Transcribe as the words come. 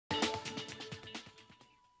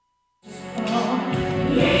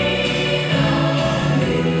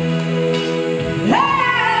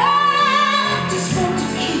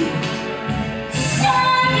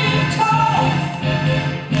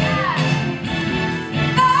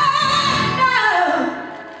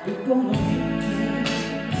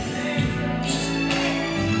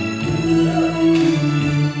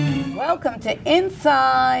to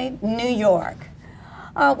Inside New York.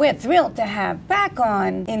 We're thrilled to have back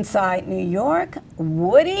on Inside New York,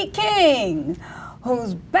 Woodie King,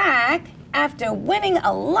 who's back after winning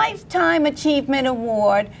a Lifetime Achievement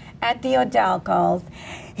Award at the Odalcos.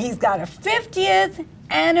 He's got a 50th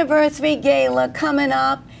anniversary gala coming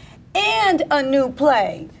up and a new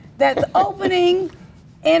play that's opening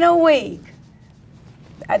in a week.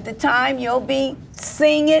 At the time you'll be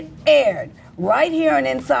seeing it aired right here on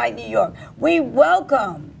Inside New York. We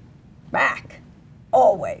welcome back,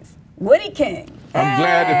 always, Woodie King. I'm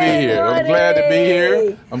glad to be here. I'm glad to be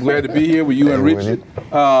here. I'm glad to be here with you and Richard.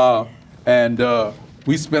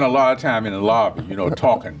 We spent a lot of time in the lobby, you know,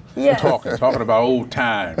 talking about old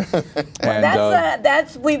times. We're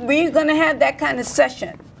going to have that kind of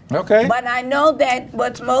session. Okay. But I know that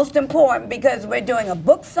what's most important, because we're doing a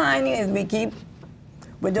book signing,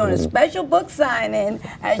 we're doing a special book signing,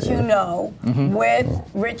 as you know, with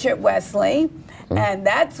Richard Wesley, and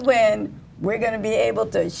that's when we're going to be able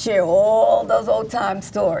to share all those old time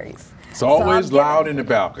stories. It's always loud in the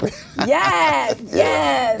balcony. Yes,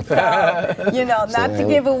 yes. You know, not to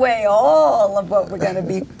give away all of what we're going to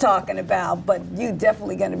be talking about, but you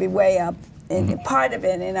definitely going to be way up in part of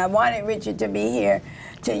it. And I wanted Richard to be here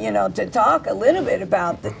to, you know, to talk a little bit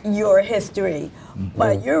about your history.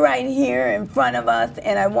 But you're right here in front of us,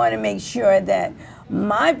 and I want to make sure that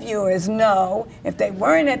my viewers know, if they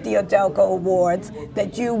weren't at the Odalco Awards,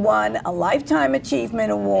 that you won a Lifetime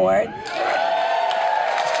Achievement Award.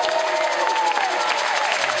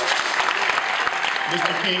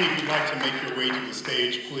 Mr. King, if you'd like to make your way to the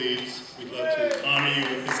stage, please. We'd love to honor you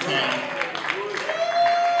with this time.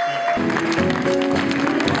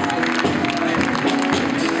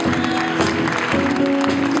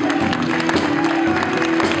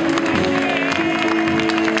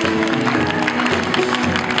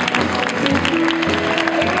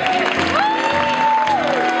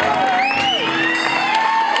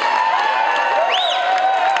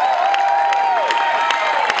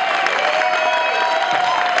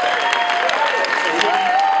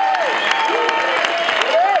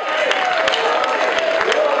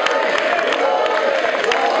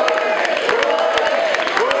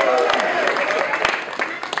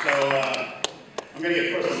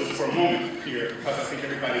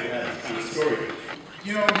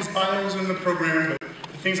 You know, his bio was in the program, but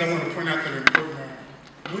the things I want to point out that are important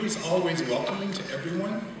are Woody's always welcoming to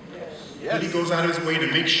everyone. Yes. Woody goes out of his way to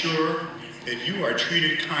make sure that you are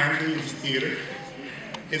treated kindly in his theater.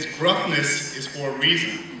 His gruffness is for a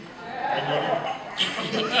reason.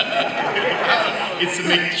 It's to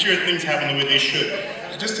make sure things happen the way they should.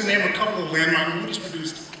 Just to name a couple of landmarks, Woody's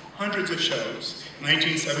produced hundreds of shows. In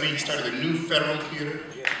 1970, he started a new federal theater.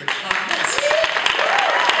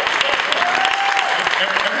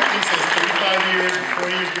 Everything says 35 years and 4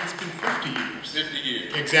 years, but it's been 50 years. 50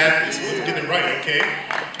 years. Exactly, so let's get it right, okay?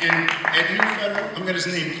 And at New Federal, I'm going to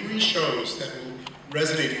name 3 shows that will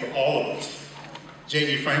resonate for all of us.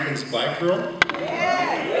 J.E. Franklin's Black Girl.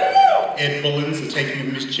 Yeah. Ed Bullen's The Taking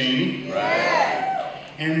of Miss Janie. Right.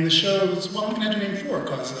 And the shows, well, I'm going to have to name 4,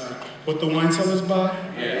 because What the Wine Cellars Buy.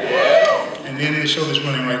 Yeah. And then the show that's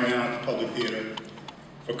running right now at the Public Theater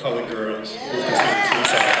for colored girls who are considered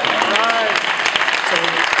suicide. So,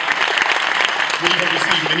 we have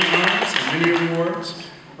received many honors and many awards,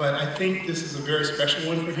 but I think this is a very special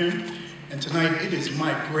one for him. And tonight, it is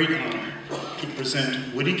my great honor to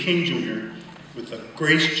present Woodie King Jr. with the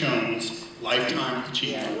Grace Jones Lifetime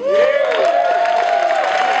Achievement Award.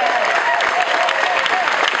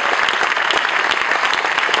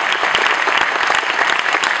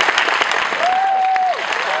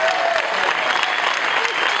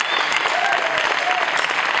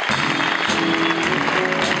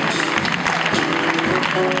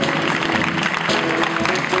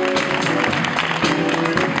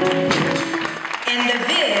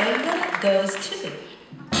 Goes to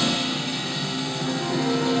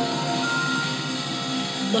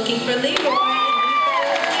looking for Leroy.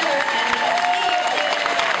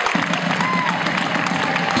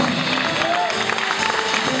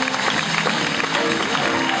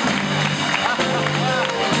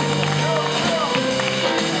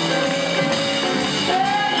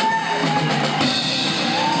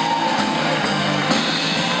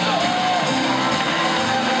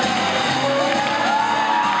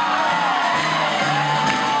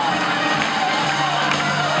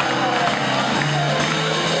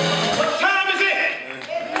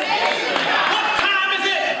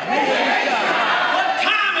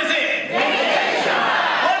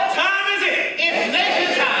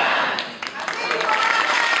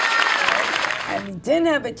 Didn't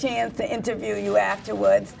have a chance to interview you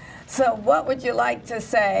afterwards, So what would you like to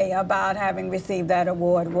say about having received that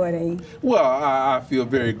award, Woody? Well, I feel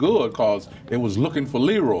very good because it was Looking for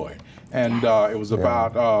Leroy, and it was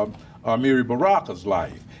about Amiri Baraka's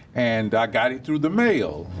life. And I got it through the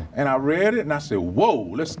mail, and I read it, and I said, whoa,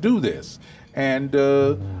 let's do this. And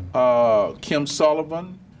Kim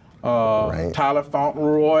Sullivan, Tyler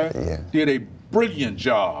Fauntleroy did a brilliant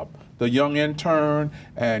job. The young intern,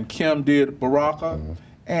 and Kim did Baraka.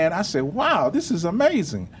 And I said, wow, this is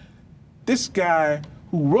amazing. This guy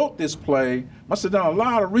who wrote this play must have done a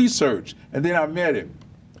lot of research. And then I met him.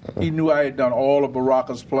 He knew I had done all of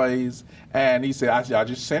Baraka's plays, and he said, I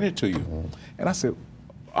just sent it to you. And I said,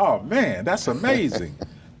 oh man, that's amazing.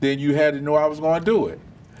 Then you had to know I was going to do it.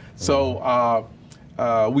 So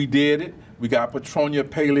we did it. We got Petronia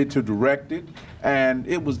Paley to direct it, and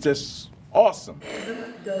it was just awesome.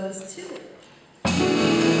 Goes to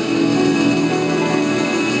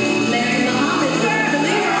Larry Muhammad for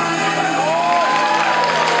Leroy.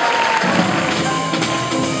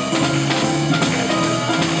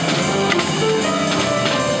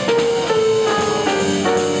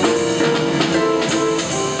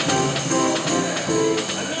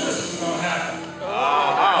 I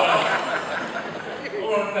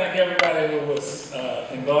want to thank everybody who was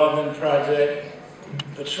involved in the project.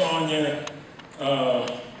 Petronia,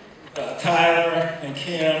 Tyler and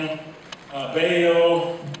Kim,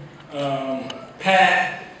 Bayo,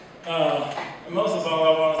 Pat, and most of all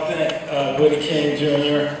I want to thank Woodie King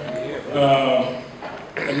Jr.,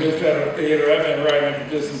 the New Federal Theater. I've been writing and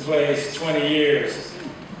producing plays 20 years,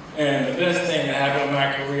 and the best thing that happened in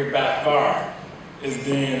my career by far is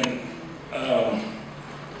being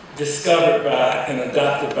discovered by and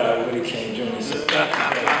adopted by Woodie King Jr. So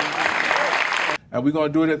thank you. And we're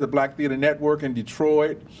going to do it at the Black Theater Network in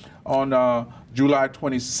Detroit on July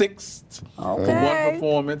 26th for one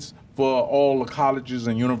performance for all the colleges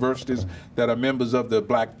and universities that are members of the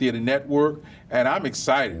Black Theater Network. And I'm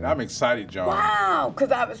excited. I'm excited, John. Wow,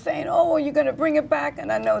 because I was saying, oh, are you going to bring it back?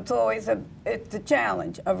 And I know it's always it's the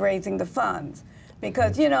challenge of raising the funds.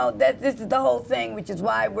 Because, you know, this is the whole thing, which is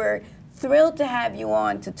why we're thrilled to have you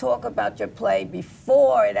on to talk about your play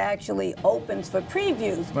before it actually opens for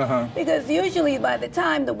previews. Because usually by the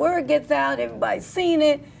time the word gets out, everybody's seen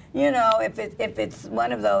it. You know, if it's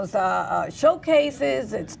one of those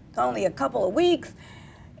showcases, it's only a couple of weeks.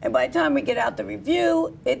 And by the time we get out the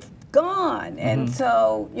review, it's gone. And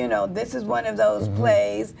so, you know, this is one of those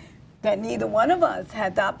plays that neither one of us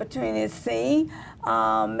had the opportunity to see,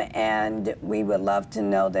 and we would love to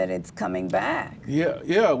know that it's coming back.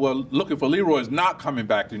 Yeah. Well, Looking for Leroy is not coming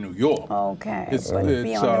back to New York. Okay, it's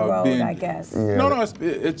be on the road, I guess. No,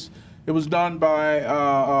 it was done by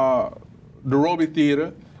the Roby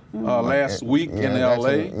Theater last week in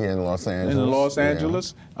L.A. In Los Angeles. In Los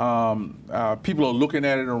Angeles. People are looking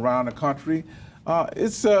at it around the country.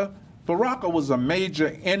 Baraka was a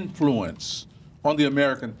major influence on the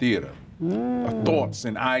American theater. Thoughts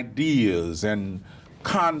and ideas and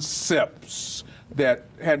concepts that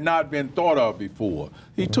had not been thought of before.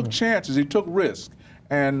 He took chances, he took risks,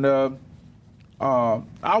 and I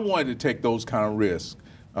wanted to take those kind of risks.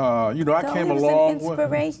 You know, I came along.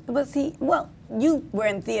 Was he? Well, you were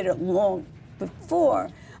in theater long before.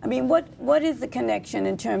 I mean, what is the connection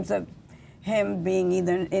in terms of him being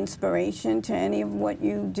either an inspiration to any of what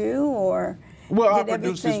you do, or? Well, I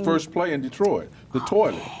produced his first play in Detroit, The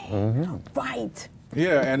Toilet. Right.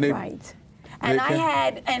 Yeah, and they. Right. And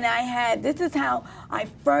I had. This is how I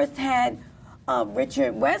first had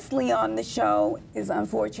Richard Wesley on the show. Is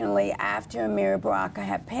unfortunately after Amiri Baraka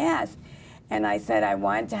had passed, and I said I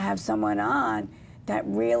wanted to have someone on that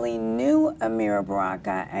really knew Amiri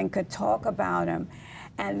Baraka and could talk about him,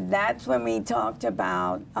 and that's when we talked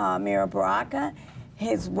about Amiri Baraka,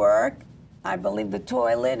 his work. I believe The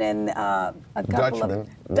Toilet and a couple of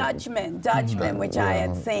Dutchman, which I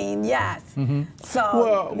had seen. Yes.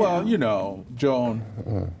 So well, you know, Joan,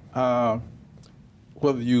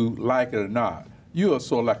 whether you like it or not, you are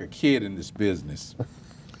sort of like a kid in this business.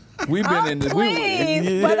 We've been in this.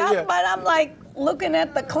 Please, but I'm like looking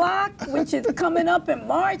at the clock, which is coming up in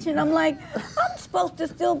March, and I'm like, I'm supposed to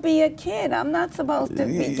still be a kid. I'm not supposed to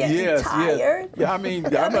be getting tired. Yeah, I mean,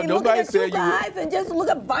 nobody looking at you guys and just look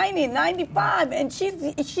at Viney, 95, and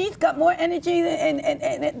she's got more energy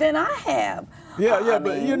than I have.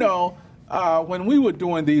 But you know, when we were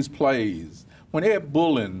doing these plays, when Ed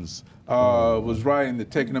Bullins was writing The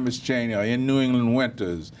Taking of Miss Cheney in New England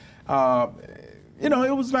Winters, you know,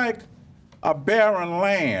 it was like a barren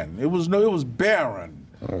land. It was barren.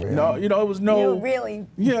 No, you know, it was no. You really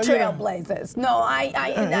trailblazers. No,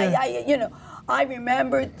 I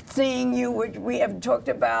remember seeing you, which we have talked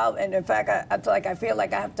about, and in fact, I feel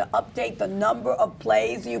like I have to update the number of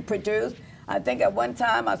plays you produced. I think at one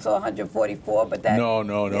time I saw 144, but that... No,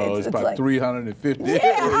 it's about like 350. Yeah,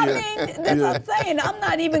 I mean, that's what I'm saying. I'm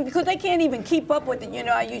not even, because they can't even keep up with it. You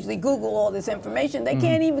know, I usually Google all this information. They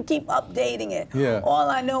can't even keep updating it. Yeah. All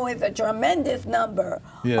I know is a tremendous number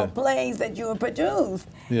of plays that you have produced.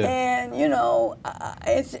 Yeah. And, you know,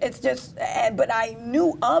 it's just, but I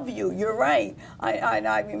knew of you. You're right.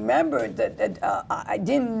 I remembered that I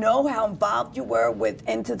didn't know how involved you were with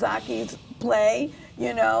Ntazaki's play,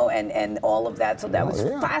 you know, and all of that. So that was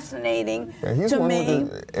fascinating to me.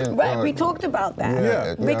 Right, we talked about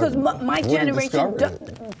that. Because my generation,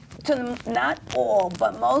 not all,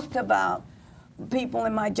 but most about people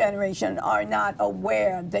in my generation are not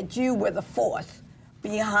aware that you were the force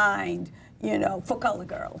behind, you know, For Color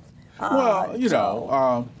Girls. Well, you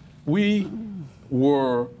know, we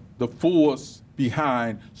were the force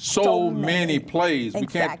behind so many plays.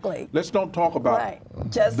 Exactly. We can't, let's don't talk about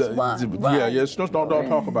just one. Let's don't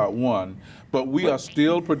talk about one. But we are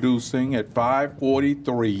still producing at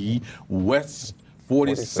 543 West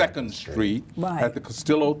 42nd Street at the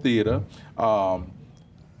Castillo Theater.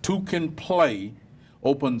 Toucan Play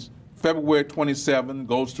opens February 27th,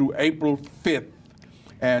 goes through April 5th,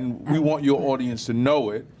 and we want your audience to know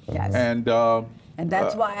it. Yes. And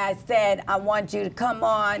that's why I said I want you to come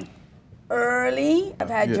on early. I've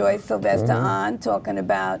had Joyce Sylvester on talking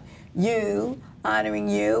about you, honoring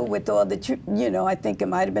you with all the, you know, I think it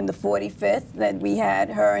might have been the 45th that we had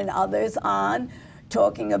her and others on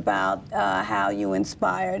talking about how you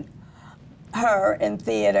inspired her in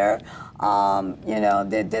theater. You know,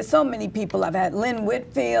 there's so many people I've had. Lynn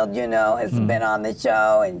Whitfield, you know, has been on the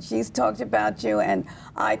show, and she's talked about you. And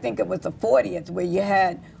I think it was the 40th where you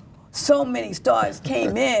had so many stars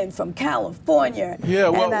came in from California. Yeah,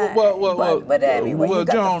 but anyway, you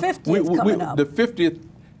got John, the 50th coming up. The 50th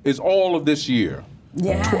is all of this year.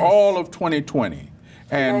 Yes. All of 2020.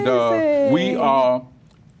 And we are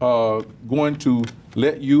going to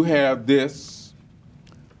let you have this.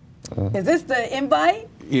 Is this the invite?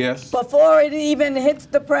 Yes. Before it even hits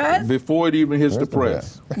the press? Before it even hits the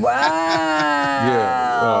press. Wow.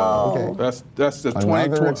 That's the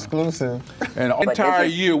Another 2020 exclusive. And the entire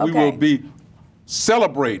year we will be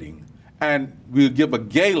celebrating, and we'll give a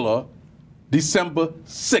gala December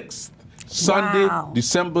 6th. Sunday,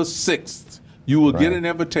 December 6th. You will get an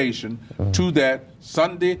invitation to that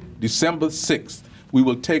Sunday, December 6th. We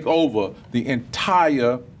will take over the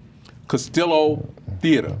entire Castillo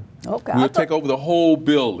Theater. Okay. We'll take over the whole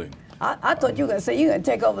building. I thought you were going to say you're going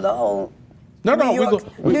to take over the whole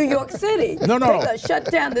New York City. No. They're going to shut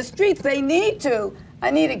down the streets. They need to.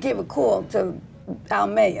 I need to give a call to our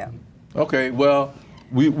mayor. Okay, well,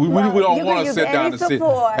 we don't want to sit down and sit.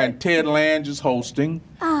 And Ted Lange is hosting.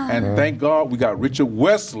 And thank God we got Richard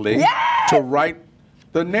Wesley to write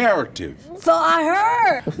the narrative. So I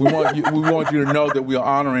heard. We want you to know that we are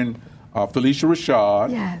honoring Felicia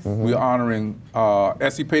Rashad. Yes. We are honoring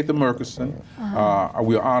Essie Pather Murkison.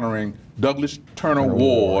 We are honoring Douglas Turner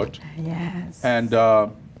Ward. Yes. And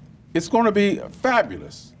it's going to be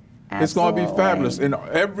fabulous. Absolutely. It's going to be fabulous. In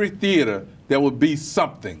every theater, there will be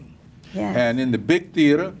something. Yes. And in the big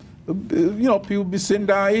theater, you know, people will be sitting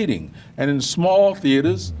down eating. And in the small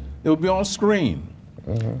theaters, it will be on screen.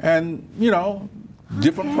 And, you know,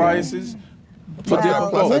 different prices. Plus,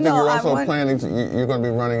 I think you're also planning you're going to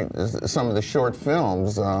be running some of the short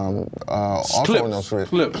films, also clips, on those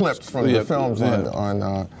clips from the films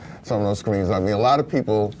on some of those screens. I mean, a lot of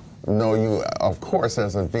people know you, of course,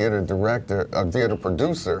 as a theater director, a theater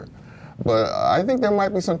producer, but I think there might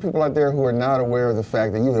be some people out there who are not aware of the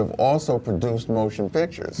fact that you have also produced motion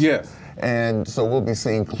pictures. Yes. And so we'll be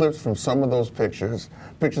seeing clips from some of those pictures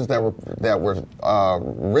that were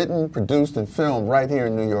written, produced, and filmed right here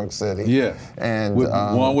in New York City. Yes. And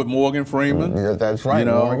one with Morgan Freeman. Yeah, that's right, you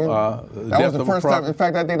know, Morgan. That was the first time. In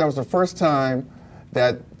fact, I think that was the first time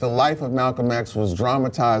that the life of Malcolm X was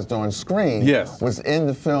dramatized on screen. Yes. Was in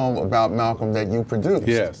the film about Malcolm that you produced.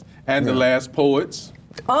 Yes. And The Last Poets.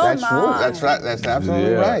 Oh, that's true. That's right. That's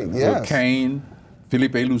absolutely right. Yes. With Kane,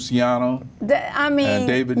 Felipe Luciano, and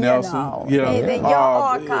David Nelson. Your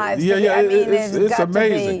archives. It's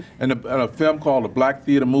amazing. And a film called The Black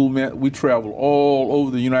Theater Movement. We travel all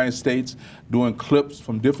over the United States doing clips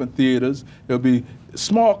from different theaters. It'll be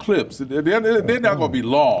small clips. They're not going to be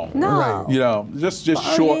long. No. You know, just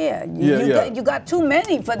short. You got too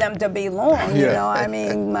many for them to be long. You know, I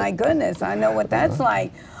mean, my goodness, I know what that's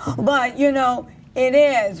like. But, you know, it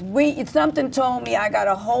is. Something told me I got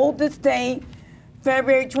to hold this date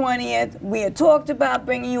February 20th. We had talked about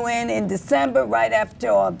bringing you in December, right after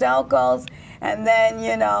all Delcos. And then,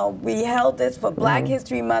 you know, we held this for Black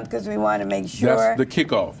History Month because we want to make sure. That's the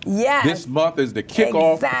kickoff. Yes. This month is the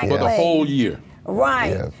kickoff for the whole year.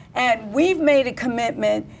 Right. Yes. And we've made a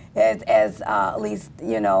commitment, as at least,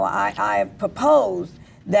 you know, I have proposed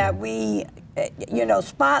that we, you know,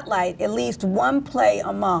 spotlight at least one play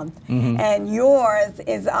a month. And yours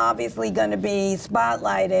is obviously going to be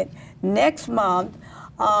spotlighted next month.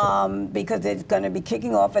 Because it's going to be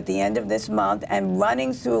kicking off at the end of this month and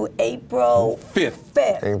running through April 5th.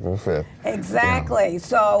 April 5th. Exactly. Yeah.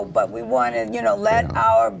 So, but we want to, you know, let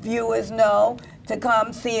our viewers know to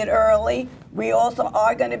come see it early. We also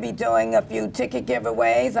are going to be doing a few ticket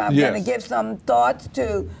giveaways. I'm going to give some thoughts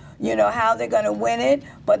to, you know, how they're going to win it,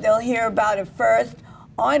 but they'll hear about it first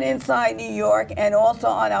on Inside New York and also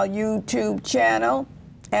on our YouTube channel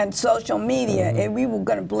and social media. And we were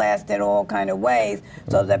going to blast it all kind of ways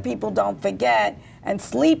so that people don't forget and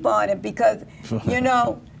sleep on it because, you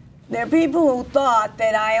know, there are people who thought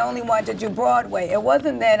that I only wanted to do Broadway. It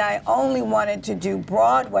wasn't that I only wanted to do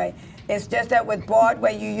Broadway. It's just that with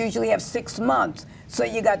Broadway, you usually have 6 months. So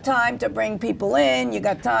you got time to bring people in, you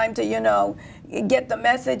got time to, you know, get the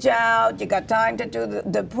message out, you got time to do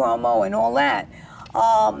the promo and all that.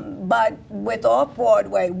 But with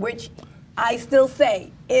Off-Broadway, which I still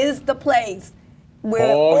say is the place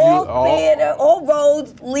where all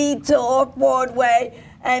roads lead to Off-Broadway,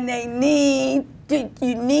 and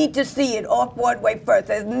you need to see it Off-Broadway first.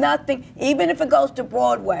 There's nothing, even if it goes to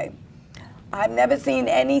Broadway, I've never seen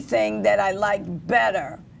anything that I like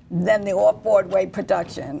better than the Off-Broadway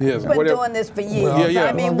production. Yes. He's been doing this for years.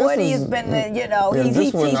 I mean, Woody has been, you know,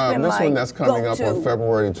 he's been this like one that's coming up on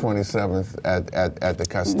February 27th at the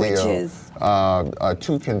Castillo. Which is?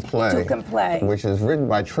 Two Can Play. Two Can Play. Which is written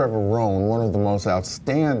by Trevor Rohn, one of the most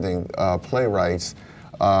outstanding playwrights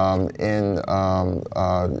in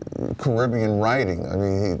Caribbean writing. I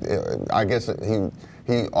mean, I guess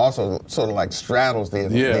he also sort of like straddles the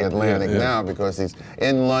Atlantic now because he's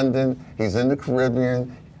in London, he's in the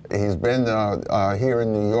Caribbean, he's been here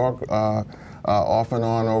in New York off and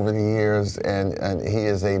on over the years, and he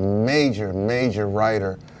is a major, major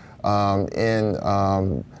writer in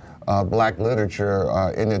Black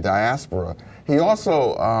literature in the diaspora. He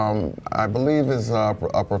also, I believe, is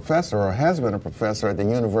a professor or has been a professor at the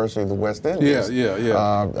University of the West Indies.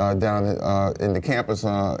 Down in the campus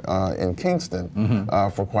in Kingston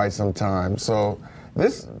for quite some time. So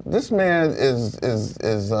this man is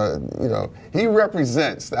you know, he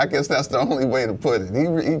represents. I guess that's the only way to put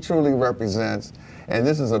it. He truly represents, and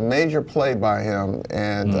this is a major play by him.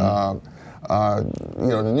 And you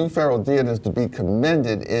know, the New Federal Theater is to be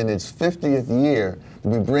commended in its 50th year to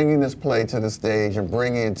be bringing this play to the stage and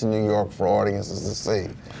bringing it to New York for audiences to see.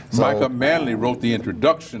 So, Micah Manley wrote the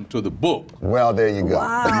introduction to the book. Well, there you go.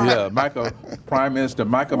 Wow. Yeah, Prime Minister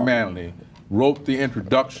Micah Manley wrote the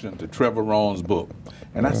introduction to Trevor Rohn's book.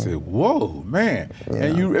 And I said, whoa, man.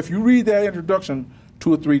 And if you read that introduction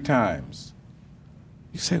 2 or 3 times,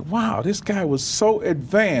 you say, wow, this guy was so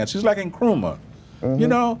advanced. He's like Nkrumah, you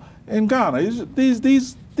know, in Ghana.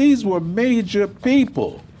 These were major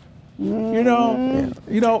people. You know,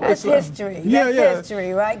 that's history. That's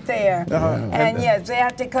history right there. And yes, they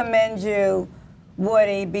have to commend you,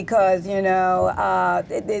 Woody, because you know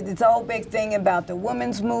it's a whole big thing about the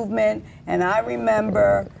women's movement. And I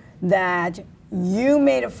remember that you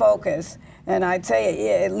made a focus, and I'd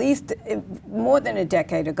say at least more than a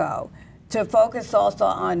decade ago, to focus also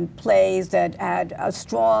on plays that had a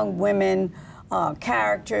strong women.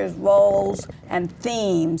 Characters, roles, and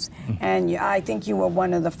themes, and I think you were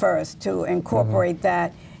one of the first to incorporate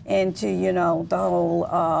that into, you know, the whole,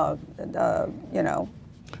 you know,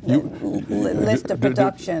 list of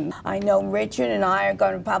production. I know Richard and I are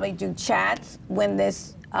going to probably do chats when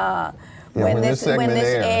this. When this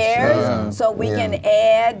airs, so we can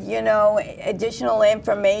add, you know, additional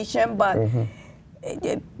information, but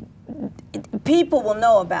people will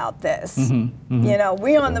know about this. You know,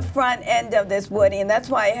 we're on the front end of this, Woody, and that's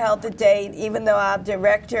why I held the date, even though our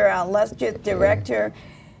illustrious director,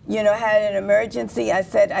 you know, had an emergency. I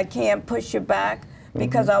said, I can't push it back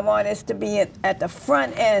because I want us to be at the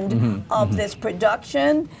front end of this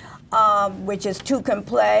production, which is Two Can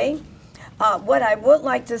Play. What I would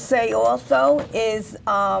like to say also is,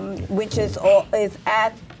 which is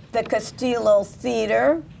at the Castillo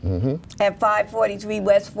Theater at 543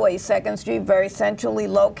 West 42nd Street, very centrally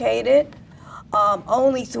located,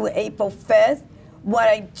 only through April 5th. What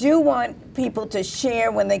I do want people to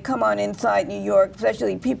share when they come on Inside New York,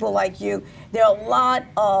 especially people like you, there are a lot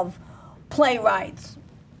of playwrights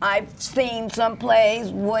I've seen some plays,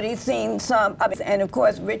 Woodie's seen some, and of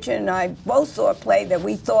course Richard and I both saw a play that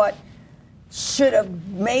we thought should have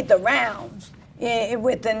made the rounds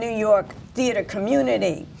with the New York theater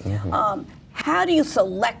community. How do you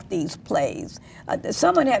select these plays?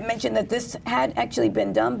 Someone had mentioned that this had actually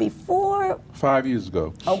been done before. 5 years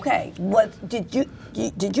ago. Okay.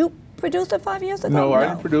 Did you produce it 5 years ago? No, I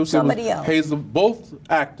didn't produce it. Somebody else. Hazel, both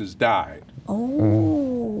actors died.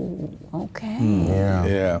 Oh, okay.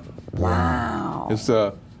 Yeah. Wow. It's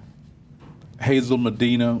Hazel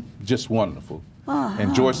Medina, just wonderful.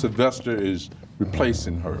 And Joy Sylvester is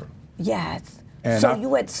replacing her. Yes. And so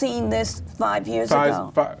you had seen this 5 years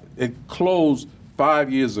ago? It closed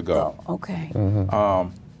 5 years ago. Oh, okay.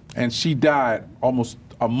 And she died almost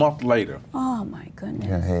a month later. Oh, my goodness.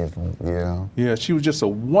 Yeah, Hazel, yeah. Yeah, she was just a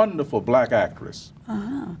wonderful black actress.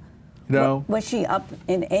 You know? Was she up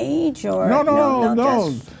in age or?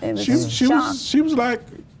 No. Just, she was like,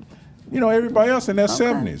 you know, everybody else in their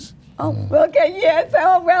 70s. Oh, okay, yeah, it's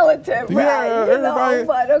all relative, right? Yeah, everybody,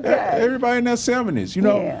 but okay. Everybody in their 70s, you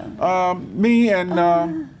know. Me and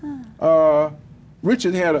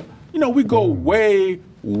Richard had a, you know, we go way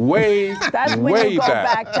That's when way you go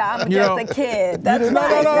back to I'm just a kid. That's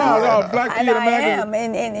right. No, Black and Theater I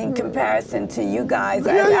Magazine. am in comparison to you guys.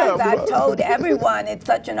 Yeah, I told everyone it's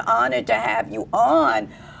such an honor to have you on.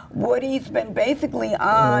 Woodie's been basically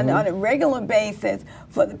on a regular basis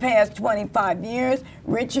for the past 25 years.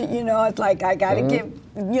 Richard, you know, it's like I got to give,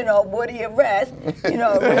 you know, Woodie a rest. You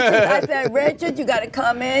know, Richard, I said, Richard, you got to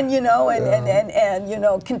come in, you know, and you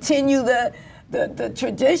know, continue the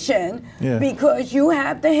tradition because you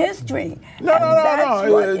have the history. No.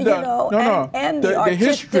 And the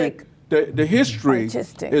artistic. The history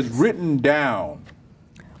is written down.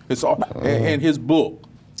 It's all in his book.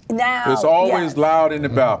 Now, it's always loud in the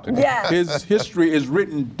balcony. Yes. His history is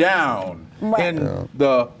written down in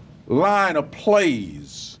the line of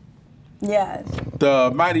plays. Yes.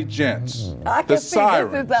 The Mighty Gents, I the can see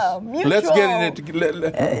Sirens. this is a mutual, Let's get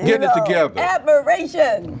it together.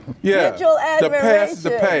 Admiration. Yeah. Mutual admiration. The past is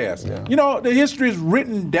the past. Yeah. You know, the history is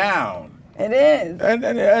written down. It is. And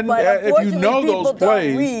but if you know those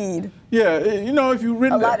plays, don't read. Yeah, you know, if you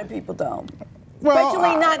read a lot of people don't. Well,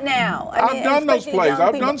 especially not now. I've done those plays.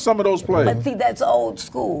 I've done some of those plays. But see, that's old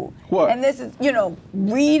school. What? And this is, you know,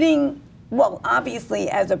 reading. Well, obviously,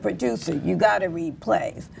 as a producer, you got to read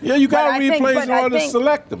plays. Yeah, you got to read plays in order to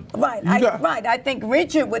select them. Right. I think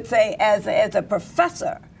Richard would say, as a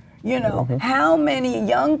professor, you know, how many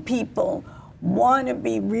young people want to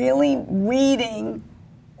be really reading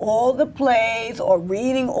all the plays or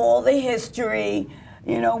reading all the history?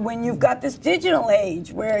 You know, when you've got this digital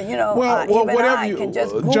age where, you know, even I can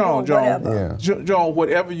just Google whatever. John,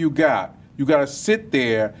 whatever you got to sit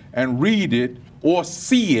there and read it or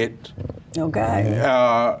see it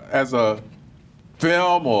as a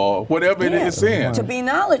film or whatever it is in. To be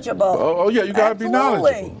knowledgeable. Oh, yeah, you got to be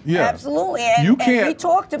knowledgeable. Yeah. Absolutely. And we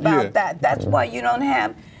talked about that. That's why you don't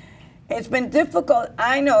have... It's been difficult.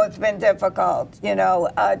 I know it's been difficult, you know,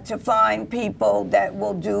 to find people that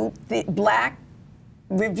will do black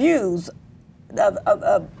reviews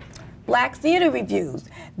of black theater reviews.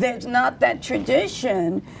 There's not that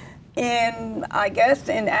tradition in, I guess,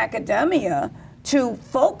 in academia to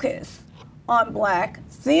focus on black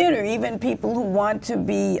theater. Even people who want to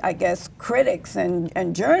be, I guess, critics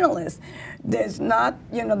and journalists, there's not,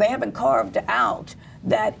 you know, they haven't carved out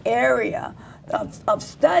that area of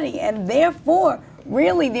study, and therefore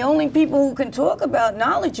really the only people who can talk about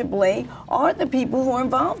knowledgeably are the people who are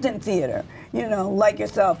involved in theater, you know, like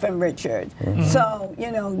yourself and Richard. So,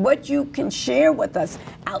 you know, what you can share with us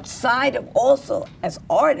outside of also as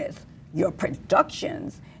artists, your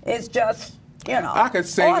productions, is just, you know, I could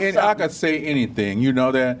say awesome. I could say anything, you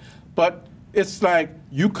know that, but it's like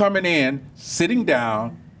you coming in, sitting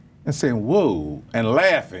down, and saying "whoa" and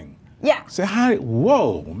laughing. Yeah. Say hi.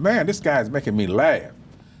 Whoa, man, this guy's making me laugh.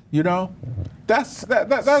 You know, that's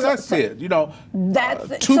it. You know,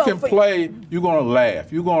 two can play. You're gonna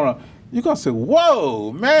laugh. You're gonna say,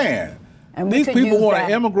 "Whoa, man!" And these people want to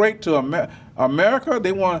immigrate to America.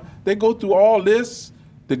 They go through all this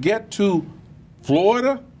to get to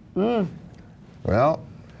Florida. Well,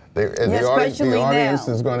 the audience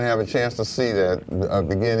is going to have a chance to see that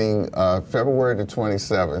beginning February the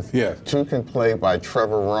 27th. Yes. Two Can Play by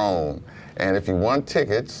Trevor Rohn. And if you want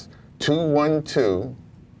tickets,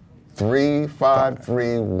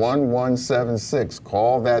 212-353-1176.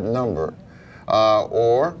 Call that number.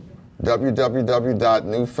 Or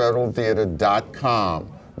www.newfederaltheater.com.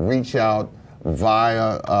 Reach out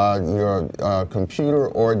via your computer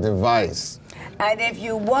or device. And if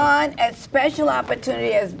you want a special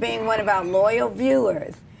opportunity as being one of our loyal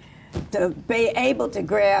viewers, to be able to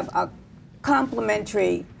grab a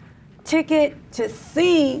complimentary ticket to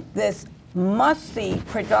see this must-see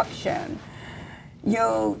production,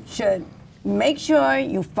 you should make sure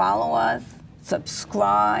you follow us,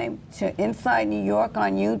 subscribe to Inside New York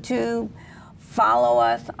on YouTube, follow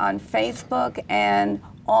us on Facebook, and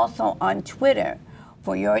also on Twitter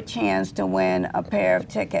for your chance to win a pair of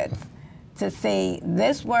tickets to see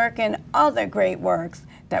this work and other great works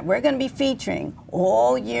that we're going to be featuring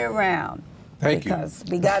all year round. Thank you. Because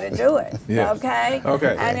we got to do it, Yes. okay?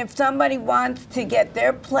 Okay. And if somebody wants to get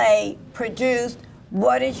their play produced,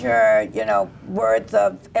 what is your, words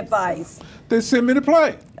of advice? They send me the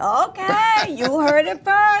play. Okay, you heard it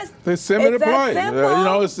first. They send me the It's that play.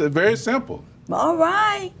 simple. It's very simple. All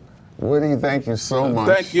right. Woody, thank you so much.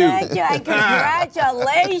 Thank you. Thank you, and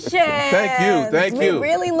congratulations. Thank you. We're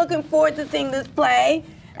really looking forward to seeing this play.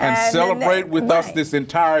 And celebrate with us this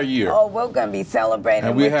entire year. Oh, we're going to be celebrating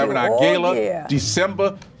And we're with having you our all gala year.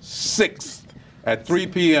 December 6th at 3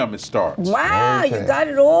 p.m. it starts. Wow, Okay. you got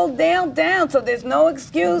it all down, so there's no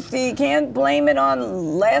excuse. You can't blame it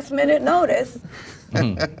on last-minute notice.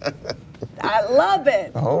 I love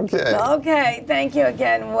it. Okay. Okay, thank you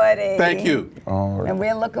again, Woody. Thank you. All right. And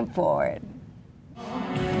we're looking forward.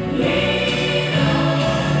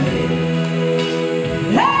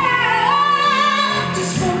 I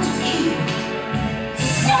just want to keep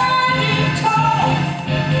standing tall.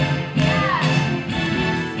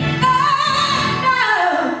 Oh,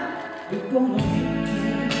 no, we're gonna